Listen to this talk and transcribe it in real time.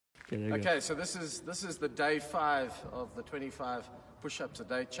Okay, so this is the day 5 of the 25 push-ups a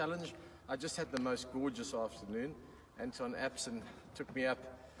day challenge. I just had the most gorgeous afternoon. Anton Apps took me up,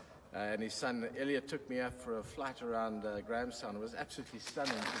 and his son Elliot took me up for a flight around Grahamstown. It was absolutely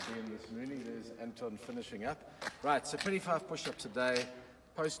stunning to be in this moonie. There's Anton finishing up. Right, so 25 push-ups a day,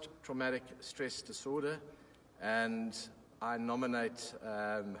 post-traumatic stress disorder, and I nominate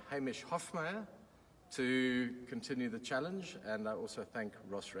Hamish Hofmeyr to continue the challenge, and I also thank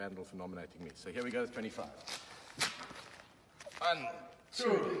Ross Randall for nominating me. So here we go with 25. 1,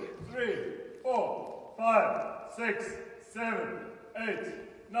 2, 3, 4, 5, 6, 7, 8,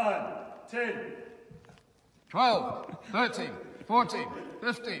 9, 10. 12, 13, 14,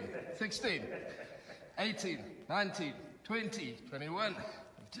 15, 16, 18, 19, 20, 21,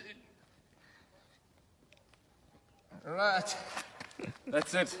 15. All right.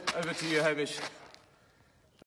 That's it. Over to you, Hamish.